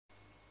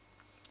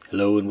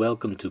Hello and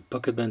welcome to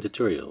Pocketband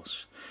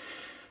tutorials.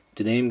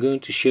 Today I'm going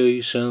to show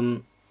you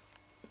some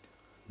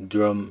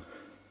drum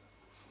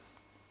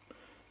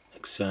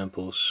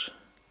examples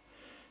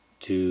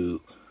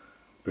to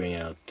bring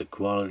out the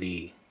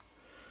quality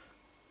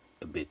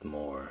a bit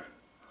more.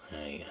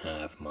 I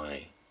have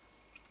my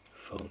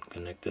phone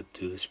connected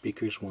to the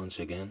speakers once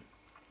again,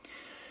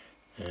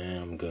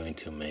 and I'm going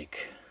to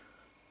make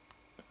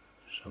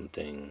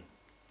something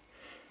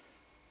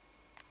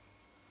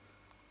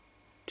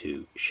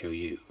to show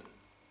you.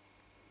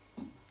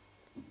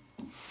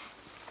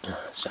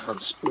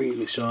 Sounds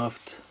really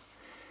soft.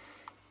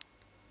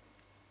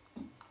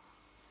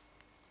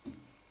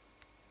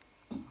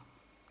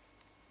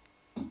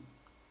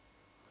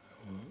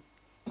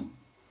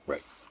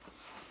 Right,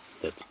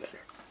 that's better.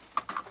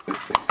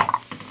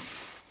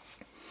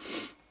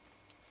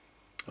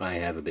 I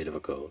have a bit of a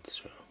cold,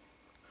 so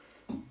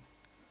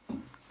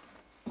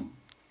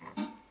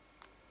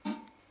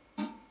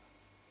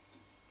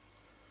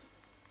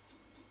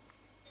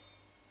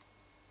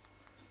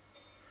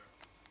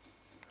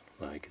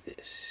like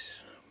this.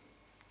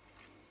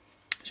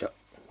 So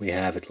we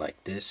have it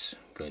like this.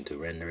 I'm going to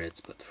render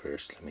it, but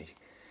first let me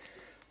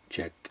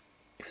check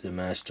if the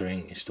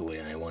mastering is the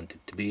way I want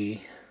it to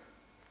be.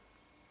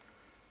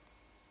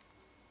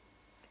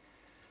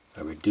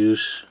 I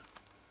reduce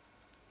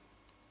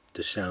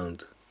the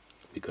sound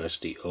because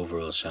the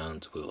overall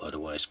sound will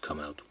otherwise come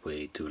out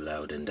way too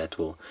loud, and that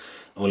will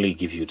only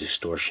give you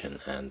distortion,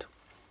 and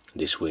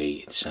this way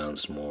it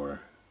sounds more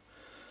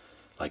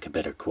like a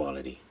better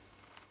quality.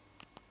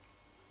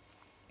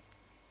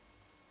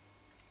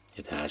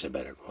 It has a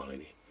better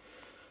quality.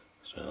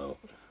 So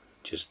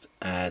just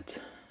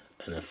add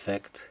an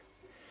effect,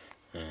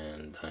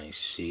 and I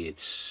see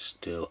it's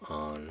still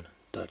on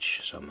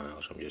touch somehow,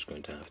 so I'm just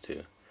going to have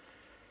to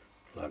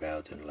log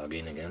out and log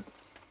in again.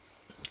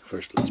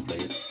 First let's play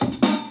it.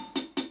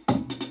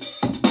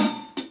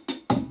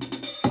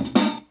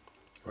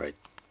 Right.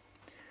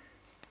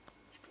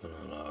 Just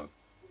gonna log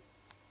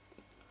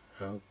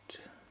out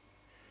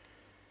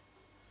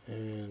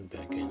and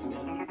back in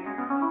again.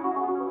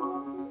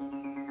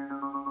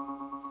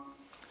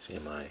 See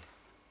my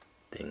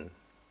thing,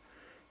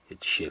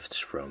 it shifts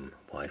from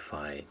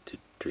Wi-Fi to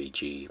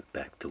 3G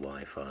back to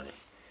Wi-Fi.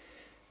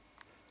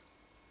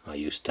 I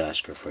use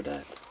Tasker for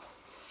that.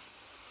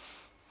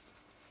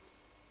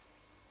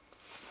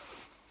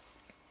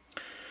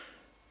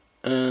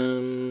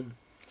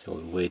 So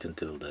we wait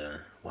until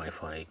the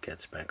Wi-Fi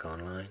gets back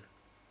online.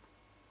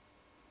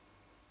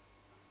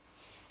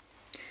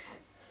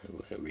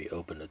 We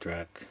reopen the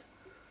track.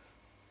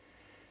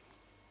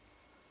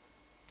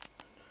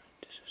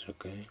 This is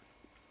okay.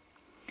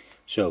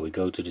 So we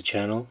go to the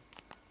channel,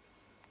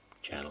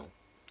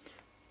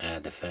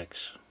 add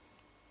effects,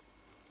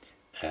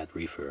 add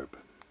reverb.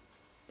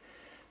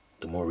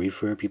 The more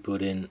reverb you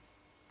put in,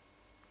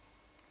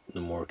 the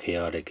more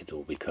chaotic it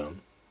will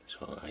become.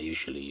 So I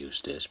usually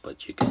use this,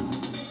 but you can.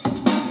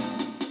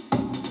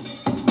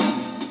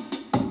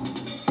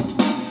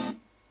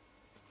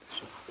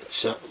 So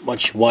it's a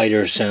much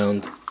wider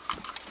sound,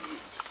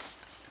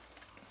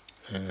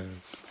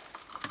 and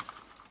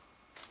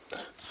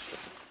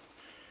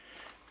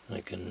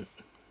I can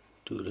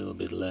do a little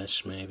bit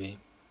less maybe.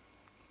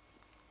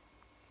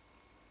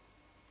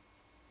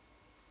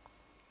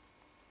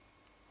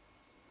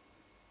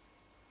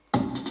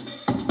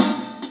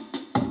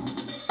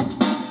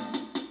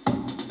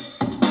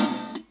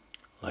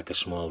 Like a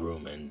small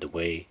room, and the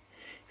way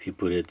if you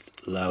put it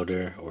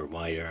louder or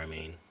wider, I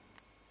mean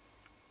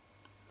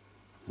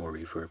more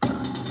reverb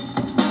time.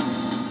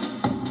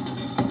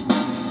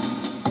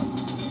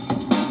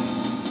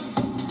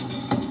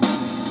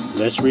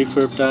 Less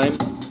reverb time.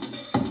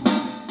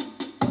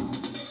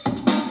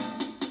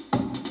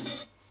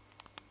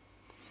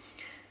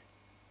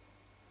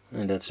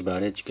 And that's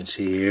about it. You can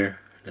see here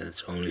that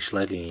it's only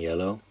slightly in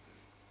yellow,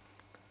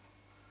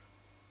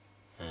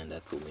 and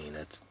that will mean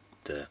that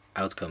the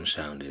outcome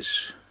sound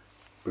is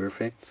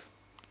perfect.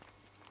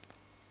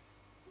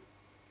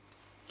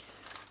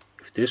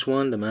 If this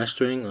one, the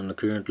mastering on the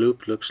current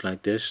loop, looks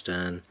like this,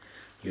 then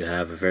you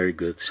have a very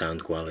good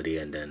sound quality,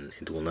 and then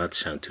it will not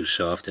sound too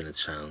soft, and the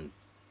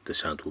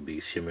sound will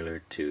be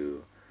similar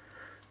to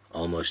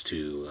almost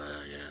to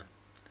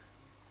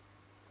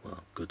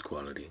good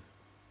quality.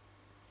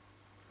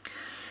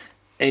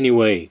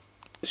 Anyway,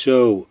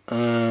 so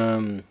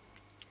a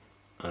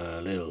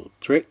little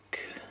trick.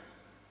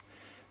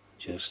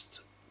 Just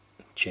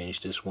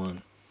change this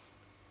one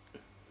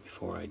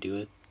before I do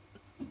it.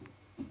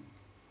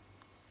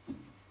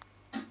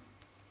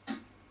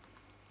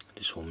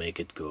 This will make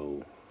it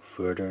go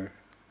further,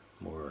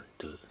 more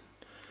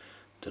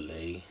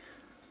delay.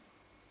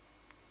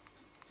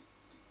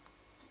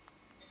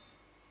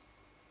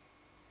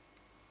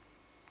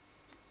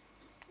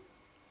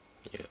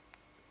 Yeah.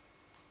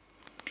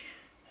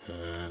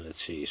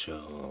 Let's see,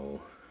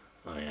 so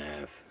I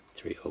have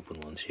 3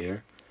 open ones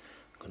here.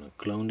 I'm gonna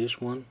clone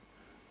this one.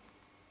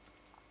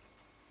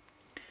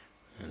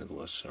 And it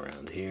was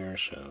around here,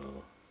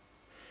 so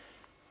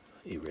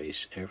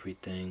erase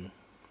everything,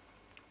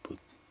 put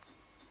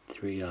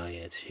 3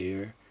 hi-hats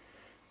here.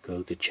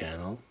 Go to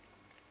channel.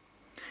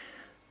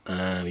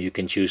 You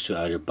can choose to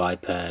either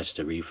bypass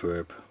the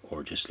reverb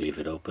or just leave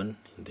it open.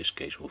 In this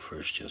case we'll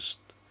first just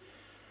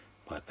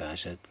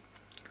bypass it.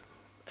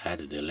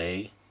 Add a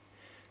delay.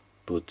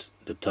 Put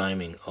the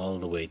timing all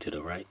the way to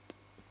the right.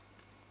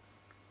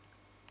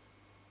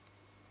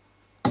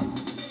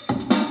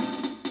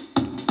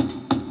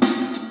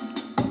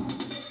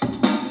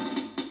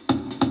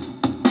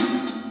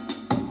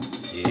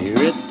 You hear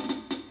it?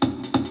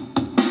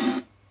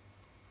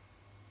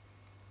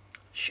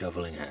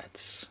 Shoveling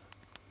hats.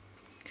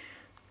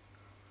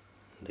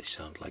 They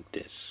sound like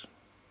this.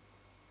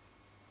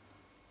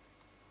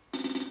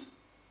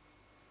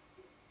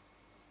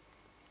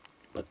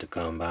 But the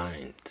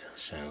combined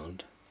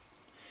sound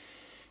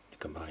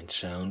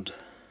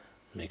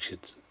makes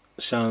it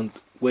sound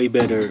way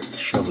better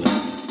shoveling.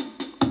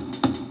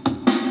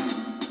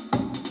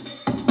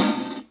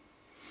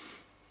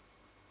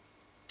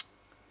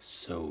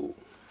 So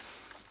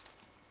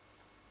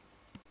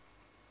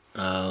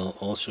I'll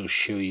also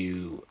show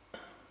you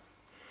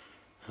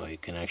how you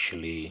can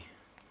actually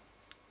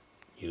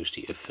use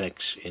the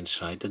effects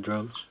inside the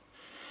drums,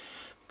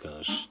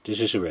 because this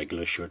is a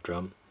regular short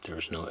drum.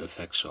 There's no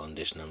effects on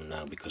this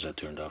now because I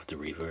turned off the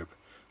reverb.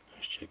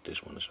 Let's check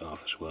this one is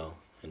off as well.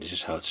 And this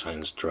is how it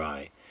sounds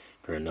dry.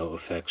 There are no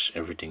effects,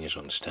 everything is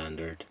on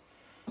standard.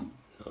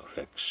 No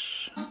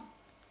effects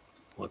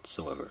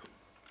whatsoever.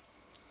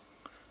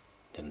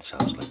 Then it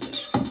sounds like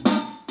this.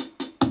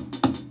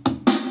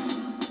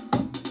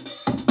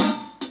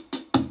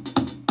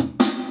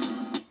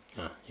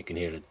 You can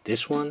hear that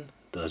this one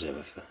does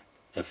have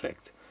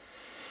effect.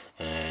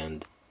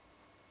 And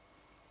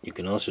you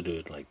can also do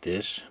it like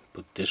this.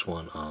 Put this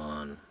one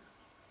on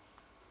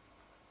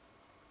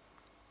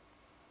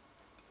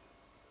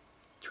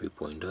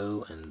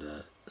 3.0 and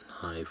the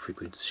high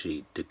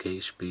frequency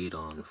decay speed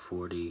on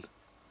 40.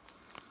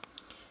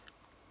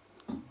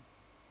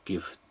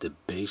 Give the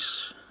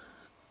bass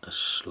a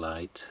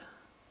slight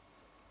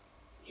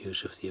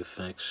use of the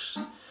effects,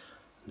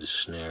 the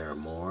snare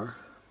more,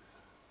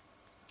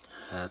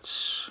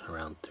 hats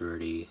around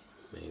 30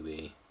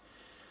 maybe,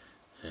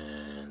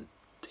 and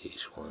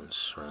these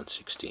ones around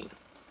 16,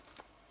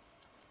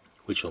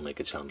 which will make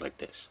it sound like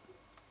this.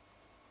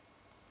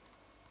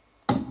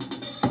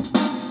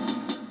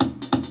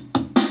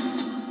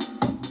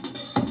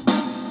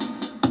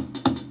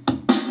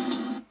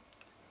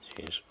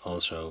 Here's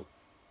also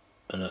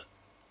a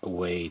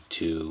way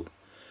to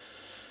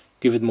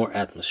give it more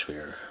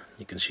atmosphere.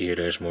 You can see here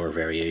there's more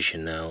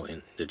variation now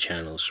in the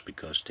channels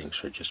because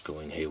things are just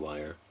going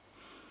haywire,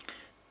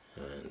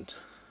 and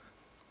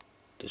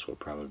this will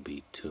probably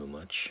be too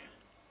much.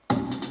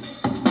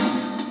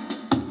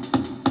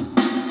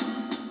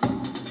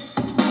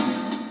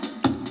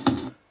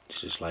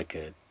 This is like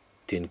a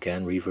tin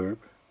can reverb.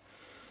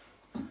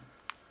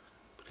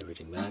 Put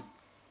everything back.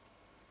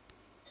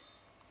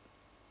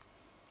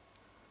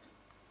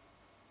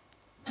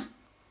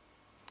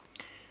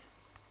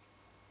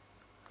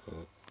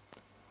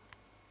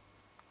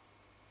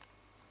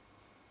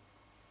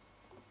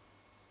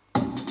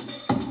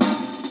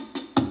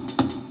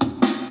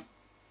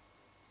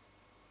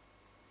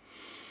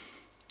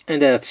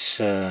 And that's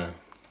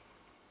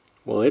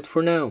well it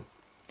for now.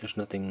 There's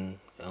nothing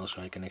else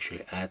I can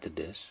actually add to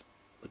this,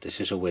 but this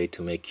is a way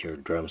to make your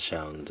drum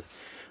sound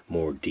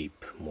more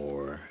deep,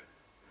 more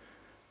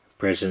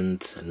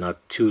present, and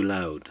not too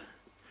loud,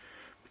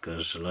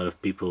 because a lot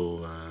of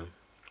people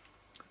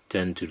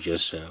tend to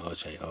just say,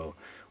 oh,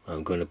 well,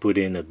 I'm going to put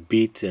in a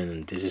beat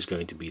and this is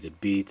going to be the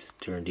beat,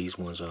 turn these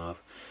ones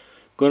off.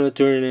 I'm going to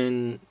turn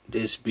in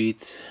this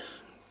beat,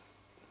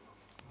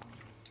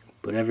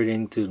 put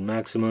everything to the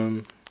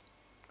maximum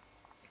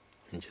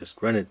and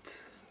just run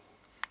it.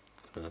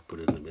 I'm gonna put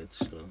it a bit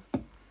slow,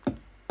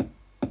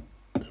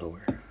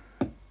 lower.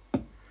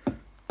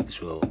 This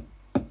will,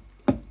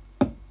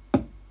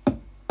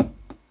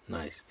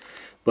 nice,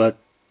 but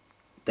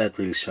that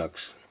really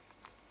sucks.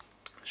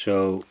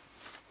 So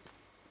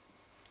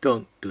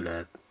don't do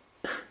that.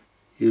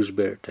 Use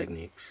better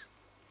techniques,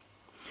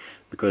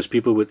 because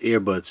people with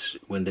earbuds,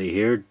 when they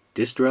hear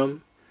this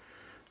drum,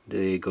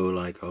 they go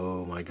like,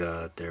 oh my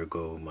god, there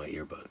go my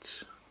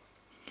earbuds.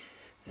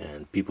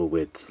 And people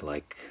with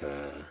like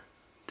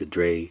the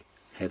Dre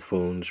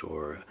headphones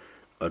or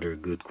other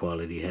good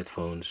quality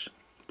headphones,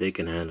 they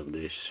can handle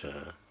this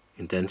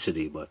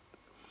intensity, but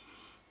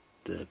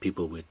the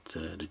people with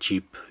the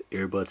cheap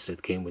earbuds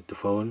that came with the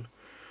phone,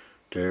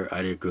 they're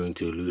either going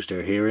to lose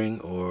their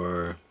hearing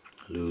or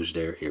lose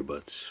their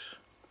earbuds.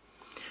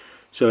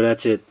 So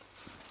that's it.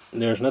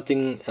 There's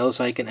nothing else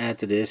I can add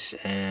to this,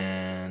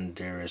 and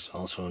there is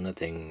also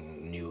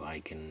nothing new I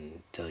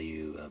can tell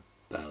you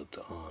about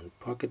on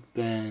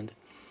Pocketband.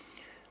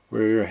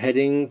 We're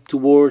heading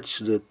towards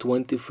the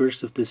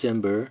 21st of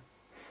December.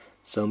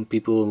 Some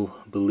people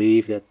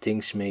believe that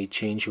things may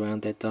change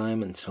around that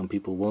time, and some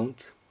people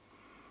won't.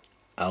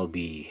 I'll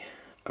be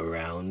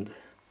around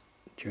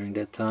during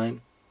that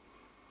time,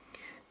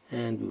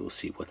 and we will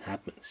see what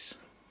happens,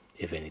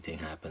 if anything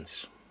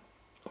happens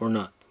or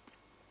not.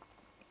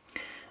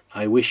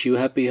 I wish you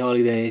happy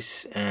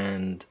holidays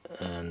and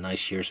a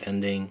nice year's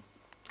ending,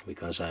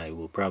 because I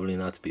will probably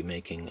not be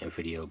making a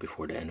video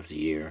before the end of the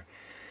year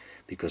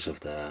because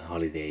of the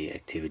holiday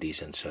activities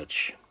and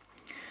such.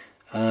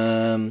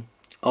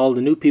 All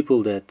the new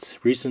people that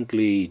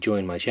recently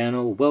joined my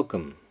channel,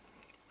 welcome,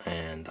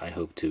 and I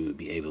hope to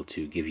be able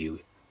to give you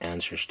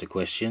answers to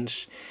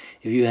questions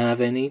if you have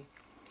any.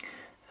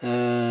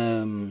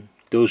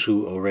 Those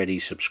who already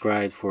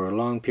subscribed for a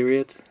long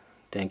period,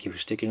 thank you for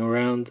sticking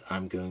around.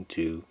 I'm going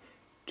to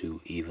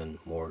do even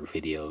more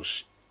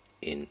videos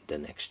in the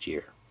next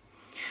year.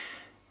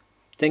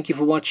 Thank you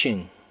for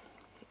watching.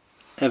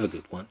 Have a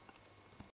good one.